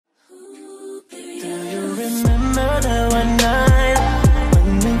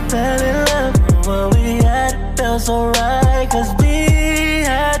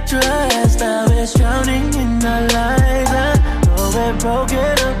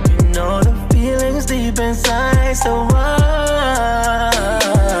twice so much.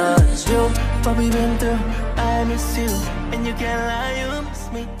 You, what we been through, I miss you. And you can't lie, you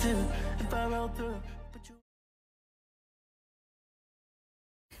miss me too. If I roll through, but you...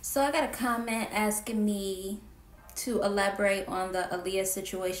 So I got a comment asking me to elaborate on the Aaliyah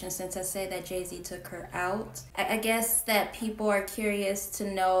situation since I say that Jay-Z took her out. I guess that people are curious to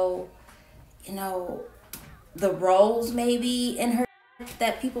know, you know, the roles maybe in her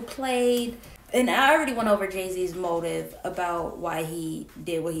that people played. And I already went over Jay-Z's motive about why he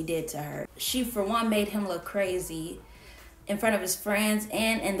did what he did to her. She, for one, made him look crazy in front of his friends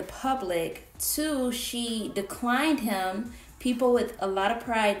and in the public. Two, she declined him. People with a lot of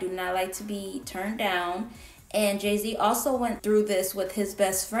pride do not like to be turned down. And Jay-Z also went through this with his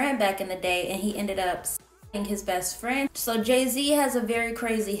best friend back in the day, and he ended up s**ing his best friend. So Jay-Z has a very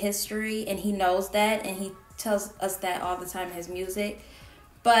crazy history, and he knows that, and he tells us that all the time in his music.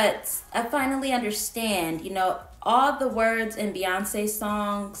 But I finally understand, you know, all the words in Beyonce's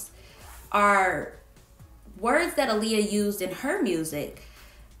songs are words that Aaliyah used in her music.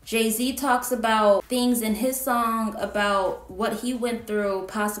 Jay-Z talks about things in his song about what he went through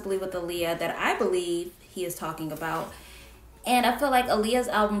possibly with Aaliyah that I believe he is talking about. And I feel like Aaliyah's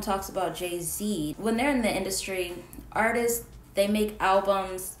album talks about Jay-Z. When they're in the industry, artists, they make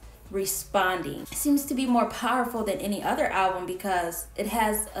albums responding. It seems to be more powerful than any other album because it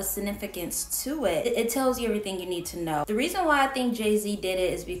has a significance to it. It tells you everything you need to know. The reason why I think Jay-Z did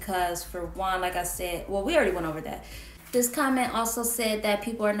it is because, for one, like I said, well, we already went over that. This comment also said that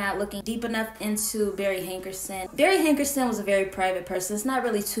people are not looking deep enough into Barry Hankerson. Barry Hankerson was a very private person. It's not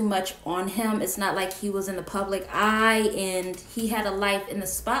really too much on him. It's not like he was in the public eye and he had a life in the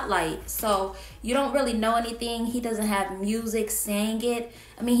spotlight. So you don't really know anything. He doesn't have music saying it.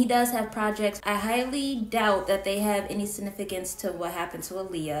 I mean, he does have projects. I highly doubt that they have any significance to what happened to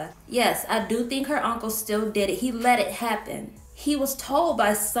Aaliyah. Yes, I do think her uncle still did it. He let it happen. He was told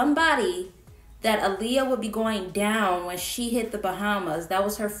by somebody that Aaliyah would be going down when she hit the Bahamas. That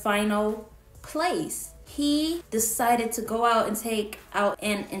was her final place. He decided to go out and take out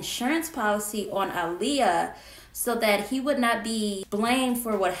an insurance policy on Aaliyah so that he would not be blamed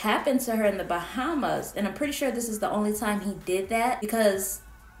for what happened to her in the Bahamas. And I'm pretty sure this is the only time he did that because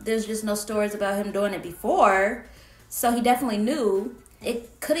there's just no stories about him doing it before. So he definitely knew.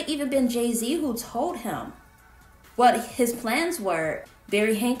 It could have even been Jay-Z who told him what his plans were.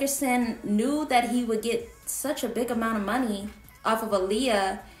 Barry Hankerson knew that he would get such a big amount of money off of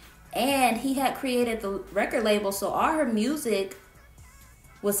Aaliyah, and he had created the record label, so all her music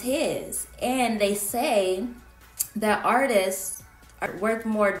was his. And they say that artists are worth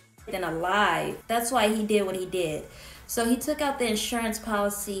more than alive. That's why he did what he did. So he took out the insurance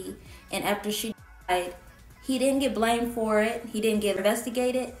policy, and after she died, he didn't get blamed for it. He didn't get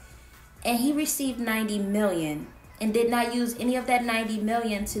investigated, and he received $90 million. And did not use any of that $90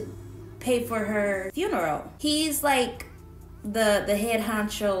 million to pay for her funeral. He's like the head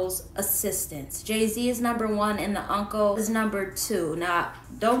honcho's assistant. Jay-Z is #1 and the uncle is #2. Now,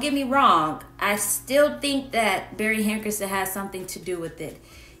 don't get me wrong. I still think that Barry Hankerson has something to do with it.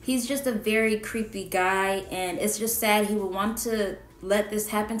 He's just a very creepy guy, and it's just sad he would want to let this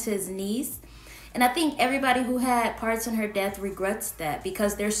happen to his niece. And I think everybody who had parts in her death regrets that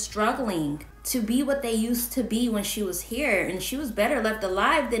because they're struggling to be what they used to be when she was here, and she was better left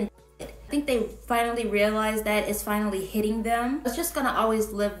alive than dead. I think they finally realized that it's finally hitting them. It's just gonna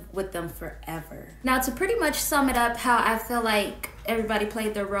always live with them forever. Now, to pretty much sum it up how I feel like everybody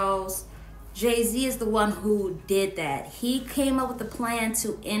played their roles, Jay-Z is the one who did that. He came up with a plan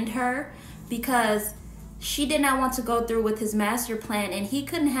to end her because she did not want to go through with his master plan, and he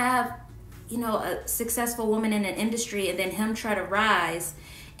couldn't have, you know, a successful woman in an industry and then him try to rise.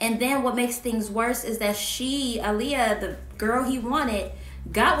 And then what makes things worse is that she, Aaliyah, the girl he wanted,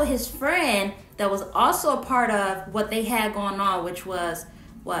 got with his friend that was also a part of what they had going on, which was,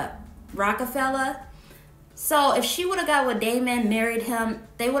 what, Rockefeller? So if she would have got with Damon, married him,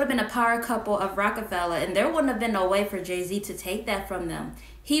 they would have been a power couple of Rockefeller, and there wouldn't have been no way for Jay-Z to take that from them.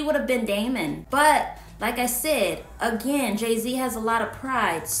 He would have been Damon. But like I said, again, Jay-Z has a lot of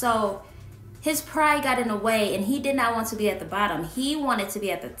pride. So his pride got in the way, and he did not want to be at the bottom. He wanted to be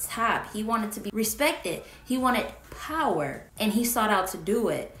at the top. He wanted to be respected. He wanted power, and he sought out to do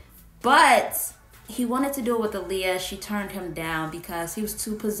it. But he wanted to do it with Aaliyah. She turned him down because he was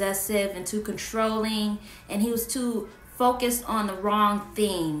too possessive and too controlling, and he was too focused on the wrong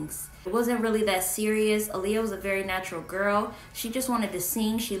things. It wasn't really that serious. Aaliyah was a very natural girl. She just wanted to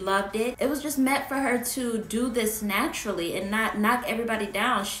sing. She loved it. It was just meant for her to do this naturally and not knock everybody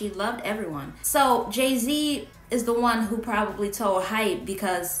down. She loved everyone. So Jay-Z is the one who probably told Hype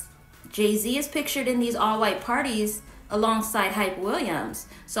because Jay-Z is pictured in these all-white parties alongside Hype Williams.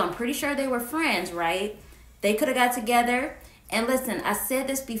 So I'm pretty sure they were friends, right? They could have got together. And listen, I said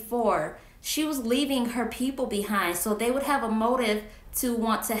this before. She was leaving her people behind, so they would have a motive to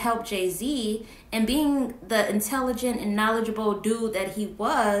want to help Jay-Z. And being the intelligent and knowledgeable dude that he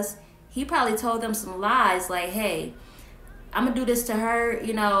was, he probably told them some lies like, hey, I'm gonna do this to her,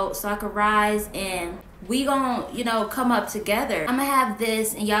 you know, so I could rise, and we gonna, you know, come up together. I'm gonna have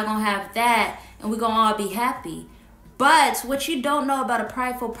this and y'all gonna have that, and we gonna all be happy. But what you don't know about a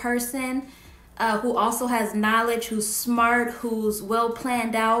prideful person who also has knowledge, who's smart, who's well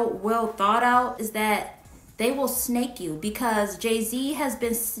planned out, well thought out, is that they will snake you, because Jay-Z has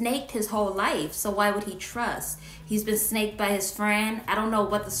been snaked his whole life. So why would he trust? He's been snaked by his friend. I don't know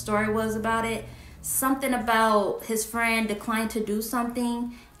what the story was about it. Something about his friend declined to do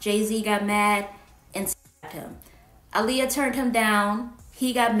something. Jay-Z got mad and stabbed him. Aaliyah turned him down.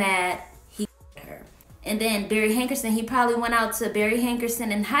 He got mad. He stabbed her. And then Barry Hankerson, he probably went out to Barry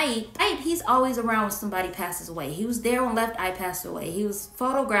Hankerson and Hype. Hype, he's always around when somebody passes away. He was there when Left Eye passed away. He was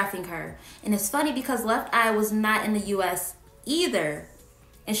photographing her. And it's funny because Left Eye was not in the US either.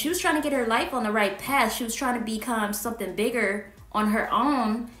 And she was trying to get her life on the right path. She was trying to become something bigger on her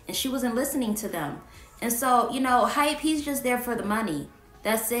own, and she wasn't listening to them. And so, you know, Hype, he's just there for the money.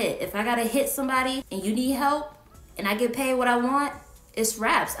 That's it. If I gotta hit somebody and you need help and I get paid what I want, it's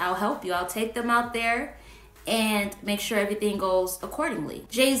raps. I'll help you. I'll take them out there and make sure everything goes accordingly.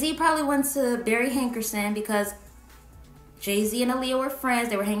 Jay-Z probably went to Barry Hankerson because Jay-Z and Aaliyah were friends.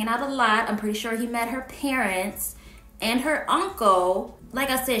 They were hanging out a lot. I'm pretty sure he met her parents and her uncle. Like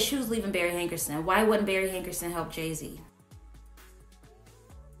I said, she was leaving Barry Hankerson. Why wouldn't Barry Hankerson help Jay-Z?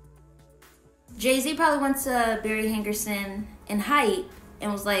 Jay-Z probably went to Barry Hankerson and Hype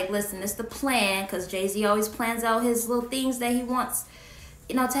and was like, listen, this is the plan, because Jay-Z always plans out his little things that he wants,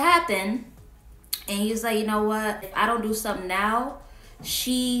 you know, to happen. And he was like, you know what, if I don't do something now,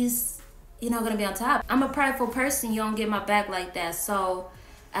 she's, you know, gonna be on top. I'm a prideful person. You don't get my back like that. So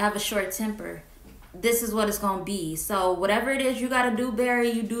I have a short temper. This is what it's gonna be. So whatever it is you gotta do,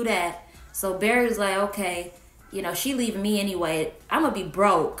 Barry, you do that. So Barry was like, okay, you know, she leaving me anyway. I'm gonna be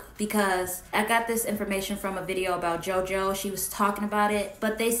broke, because I got this information from a video about JoJo. She was talking about it,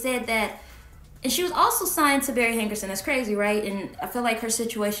 but they said that, and she was also signed to Barry Hankerson. That's crazy, right? And I feel like her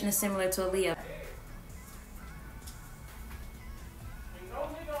situation is similar to Aaliyah.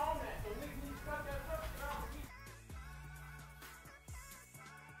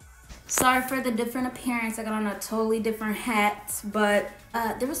 Sorry for the different appearance. I got on a totally different hat, but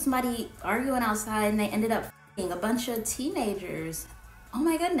there was somebody arguing outside and they ended up a bunch of teenagers. Oh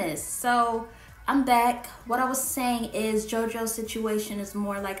my goodness. So I'm back. What I was saying is JoJo's situation is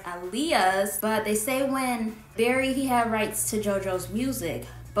more like Aaliyah's, but they say when Barry, he had rights to JoJo's music,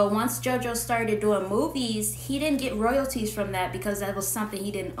 but once JoJo started doing movies, he didn't get royalties from that because that was something he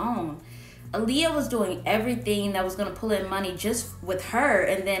didn't own. Aaliyah was doing everything that was going to pull in money just with her,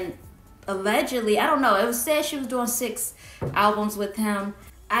 and then allegedly, I don't know, it was said she was doing 6 albums with him.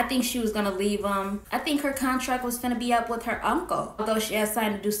 I think she was gonna leave him. I think her contract was gonna be up with her uncle. Although she had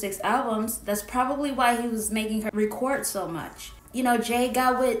signed to do 6 albums, that's probably why he was making her record so much. You know, Jay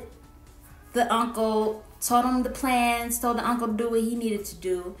got with the uncle, told him the plans, told the uncle to do what he needed to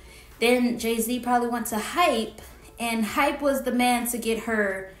do. Then Jay-Z probably went to Hype, and Hype was the man to get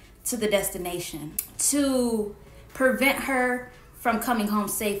her to the destination, to prevent her from coming home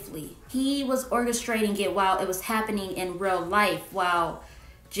safely. He was orchestrating it while it was happening in real life, while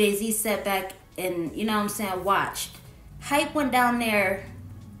Jay-Z sat back and, you know what I'm saying, watched. Hype went down there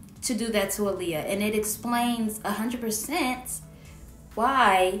to do that to Aaliyah, and it explains 100%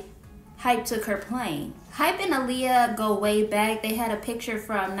 why Hype took her plane. Hype and Aaliyah go way back. They had a picture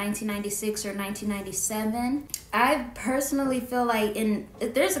from 1996 or 1997. I personally feel like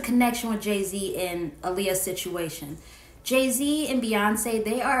there's a connection with Jay-Z and Aaliyah's situation. Jay-Z and Beyonce,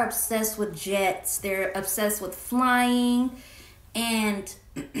 they are obsessed with jets. They're obsessed with flying. And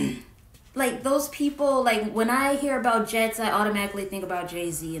like those people, like when I hear about jets, I automatically think about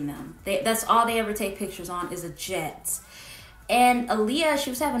Jay-Z and them. That's all they ever take pictures on is a jet. And Aaliyah, she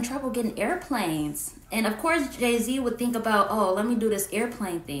was having trouble getting airplanes. And of course, Jay-Z would think about, oh, let me do this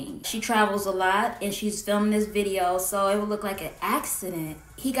airplane thing. She travels a lot and she's filming this video, so it would look like an accident.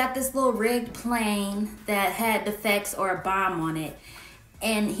 He got this little rigged plane that had defects or a bomb on it.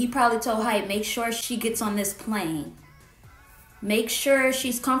 And he probably told Hype, make sure she gets on this plane. Make sure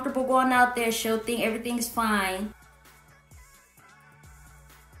she's comfortable going out there. She'll think everything's fine.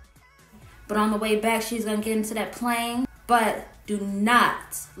 But on the way back, she's gonna get into that plane. But do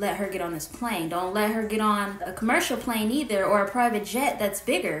not let her get on this plane. Don't let her get on a commercial plane either, or a private jet that's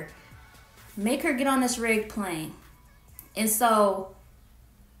bigger. make her get on this rigged plane. And so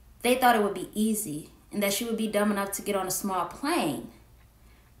they thought it would be easy and that she would be dumb enough to get on a small plane.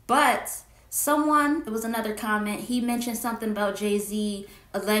 But someone, there was another comment, he mentioned something about Jay-Z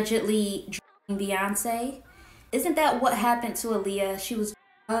allegedly drugging Beyonce. Isn't that what happened to Aaliyah? She was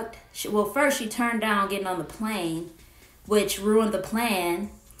drugged. Well, first she turned down getting on the plane, which ruined the plan.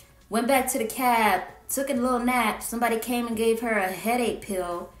 Went back to the cab, took a little nap. Somebody came and gave her a headache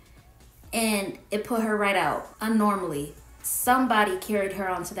pill, and it put her right out, unnormally. Somebody carried her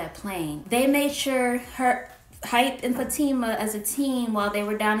onto that plane. They made sure her, Hype and Fatima as a team, while they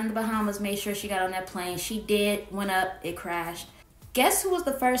were down in the Bahamas, made sure she got on that plane. She did, went up, it crashed. Guess who was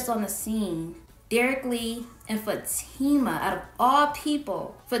the first on the scene? Derek Lee and Fatima. Out of all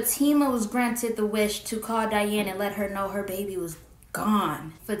people, Fatima was granted the wish to call Diane and let her know her baby was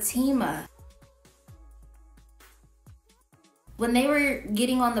gone. Fatima. When they were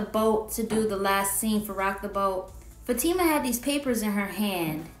getting on the boat to do the last scene for Rock the Boat, Fatima had these papers in her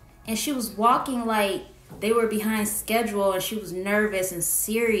hand, and she was walking like they were behind schedule, and she was nervous and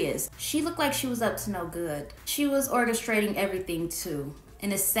serious. She looked like she was up to no good. She was orchestrating everything too.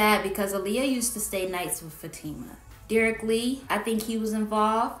 And it's sad because Aaliyah used to stay nights with Fatima. Derek Lee, I think he was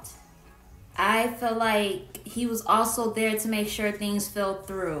involved. I feel like he was also there to make sure things fell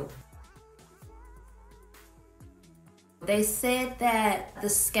through. They said that the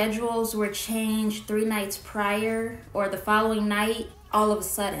schedules were changed 3 nights prior or the following night, all of a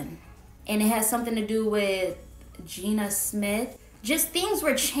sudden. And it has something to do with Gina Smith. Just things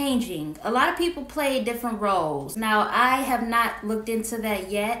were changing. A lot of people played different roles. Now, I have not looked into that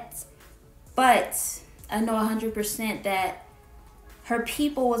yet, but I know 100% that her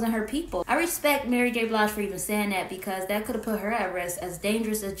people wasn't her people. I respect Mary J. Blige for even saying that, because that could have put her at risk. As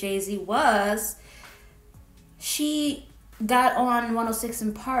dangerous as Jay-Z was, she got on 106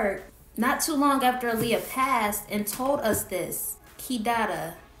 in Park not too long after Aaliyah passed and told us this.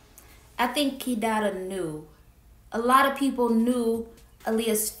 Kidada. I think Kidada knew. A lot of people knew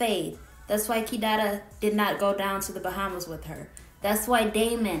Aaliyah's fate. That's why Kidada did not go down to the Bahamas with her. That's why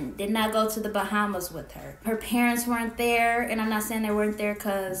Damon did not go to the Bahamas with her. Her parents weren't there, and I'm not saying they weren't there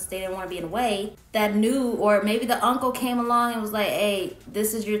because they didn't want to be in the way. That knew, or maybe the uncle came along and was like, hey,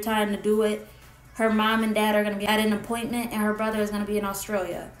 this is your time to do it. Her mom and dad are going to be at an appointment, and her brother is going to be in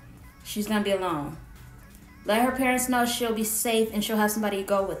Australia. She's going to be alone. Let her parents know she'll be safe and she'll have somebody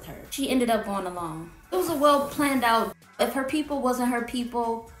go with her. She ended up going alone. It was a well planned out. If her people wasn't her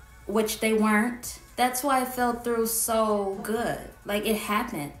people, which they weren't, that's why it fell through so good. Like, it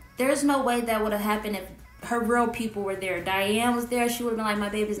happened. There's no way that would have happened if her real people were there. Diane was there. She would have been like, my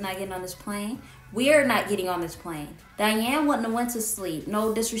baby's not getting on this plane. We're not getting on this plane. Diane wouldn't have went to sleep.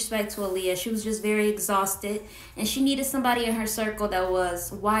 No disrespect to Aaliyah. She was just very exhausted, and she needed somebody in her circle that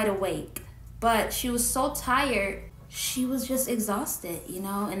was wide awake. But she was so tired, she was just exhausted, you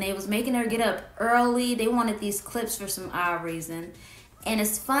know? And they was making her get up early. They wanted these clips for some odd reason. And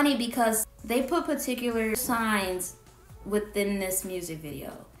it's funny because they put particular signs within this music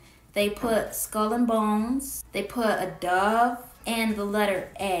video. They put skull and bones. They put a dove and the letter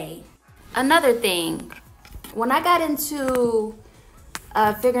A. Another thing, when I got into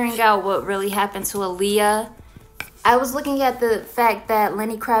figuring out what really happened to Aaliyah, I was looking at the fact that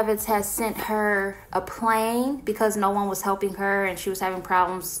Lenny Kravitz had sent her a plane because no one was helping her and she was having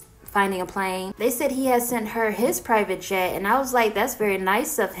problems finding a plane. They said he had sent her his private jet, and I was like, that's very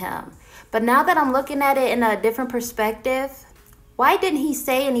nice of him. But now that I'm looking at it in a different perspective, why didn't he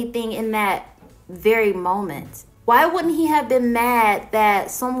say anything in that very moment? Why wouldn't he have been mad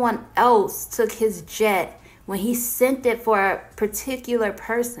that someone else took his jet when he sent it for a particular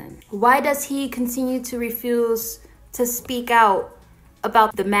person? Why does he continue to refuse to speak out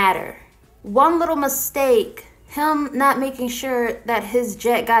about the matter? One little mistake, him not making sure that his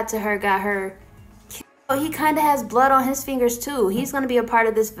jet got to her, got her killed. He kind of has blood on his fingers too. He's going to be a part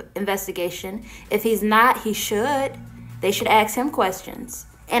of this investigation. If he's not, he should. They should ask him questions.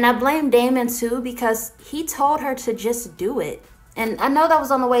 And I blame Damon too, because he told her to just do it. And I know that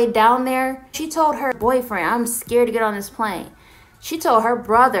was on the way down there. She told her boyfriend, I'm scared to get on this plane. She told her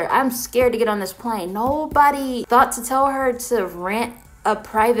brother, I'm scared to get on this plane. Nobody thought to tell her to rent a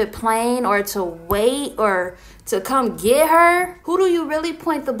private plane or to wait or to come get her. Who do you really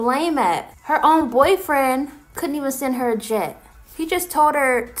point the blame at? Her own boyfriend couldn't even send her a jet. He just told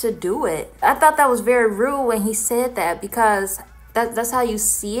her to do it. I thought that was very rude when he said that, because that's how you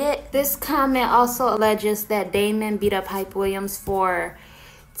see it. This comment also alleges that Damon beat up Hype Williams for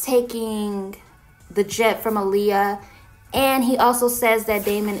taking the jet from Aaliyah And he also says that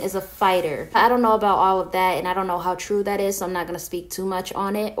Damon is a fighter. I don't know about all of that, and I don't know how true that is, so I'm not going to speak too much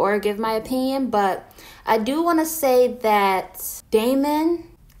on it or give my opinion. But I do want to say that Damon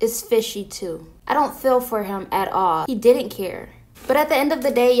is fishy too. I don't feel for him at all. He didn't care. But at the end of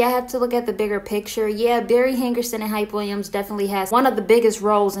the day, you have to look at the bigger picture. Yeah, Barry Hankerson and Hype Williams definitely has one of the biggest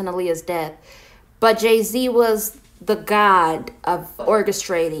roles in Aaliyah's death. But Jay-Z was the god of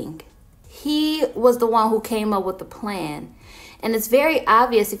orchestrating. He was the one who came up with the plan. And it's very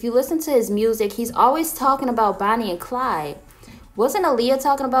obvious. If you listen to his music, he's always talking about Bonnie and Clyde. Wasn't Aaliyah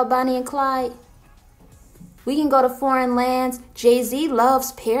talking about Bonnie and Clyde? We can go to foreign lands. Jay-Z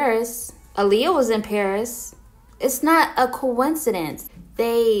loves Paris. Aaliyah was in Paris. It's not a coincidence.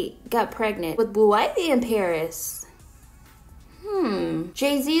 They got pregnant with Blue Ivy in Paris.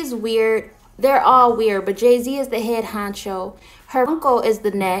 Jay-Z is weird. They're all weird, but Jay-Z is the head honcho. Her uncle is the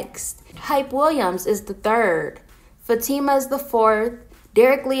next. Hype Williams is the third. Fatima is the fourth.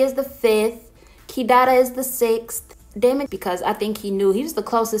 Derek Lee is the fifth. Kidada is the sixth. Damon, because I think he knew he was the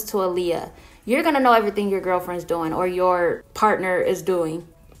closest to Aaliyah. You're going to know everything your girlfriend's doing or your partner is doing.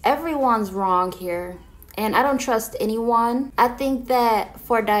 Everyone's wrong here. And I don't trust anyone. I think that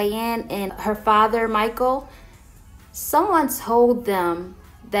for Diane and her father, Michael, someone told them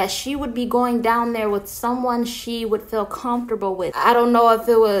that she would be going down there with someone she would feel comfortable with. I don't know if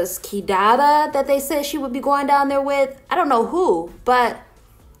it was Kidada that they said she would be going down there with. I don't know who, but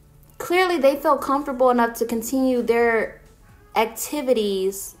clearly they felt comfortable enough to continue their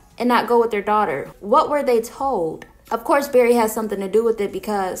activities and not go with their daughter. What were they told? Of course, Barry has something to do with it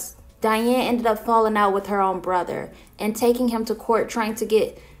because Diane ended up falling out with her own brother and taking him to court trying to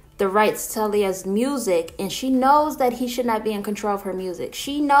get the rights to Aaliyah's music, and she knows that he should not be in control of her music.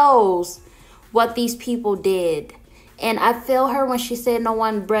 She knows what these people did, and I feel her when she said no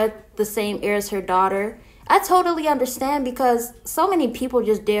one breathed the same air as her daughter. I totally understand because so many people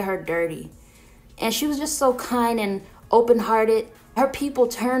just did her dirty, and she was just so kind and open-hearted. Her people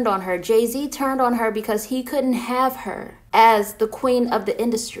turned on her. Jay-Z turned on her because he couldn't have her as the queen of the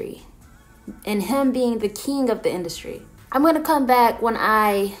industry and him being the king of the industry. I'm going to come back when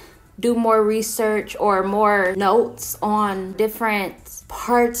I do more research or more notes on different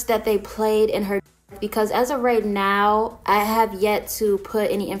parts that they played in her, because as of right now, I have yet to put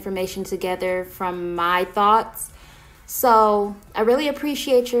any information together from my thoughts. So I really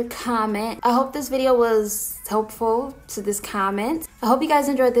appreciate your comment. I hope this video was helpful to this comment. I hope you guys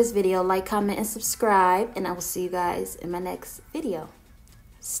enjoyed this video. Like, comment, and subscribe, and I will see you guys in my next video.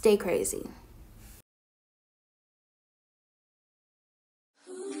 Stay crazy.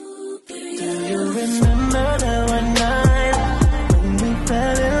 Do you remember that one night when we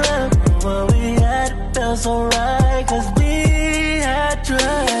fell in love? What we had felt so right, 'cause we had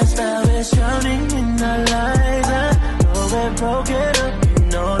trust. Now we're drowning in our lives. I know we're broken up, you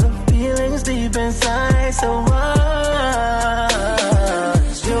know the feelings deep inside. So what?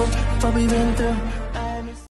 What we've been through.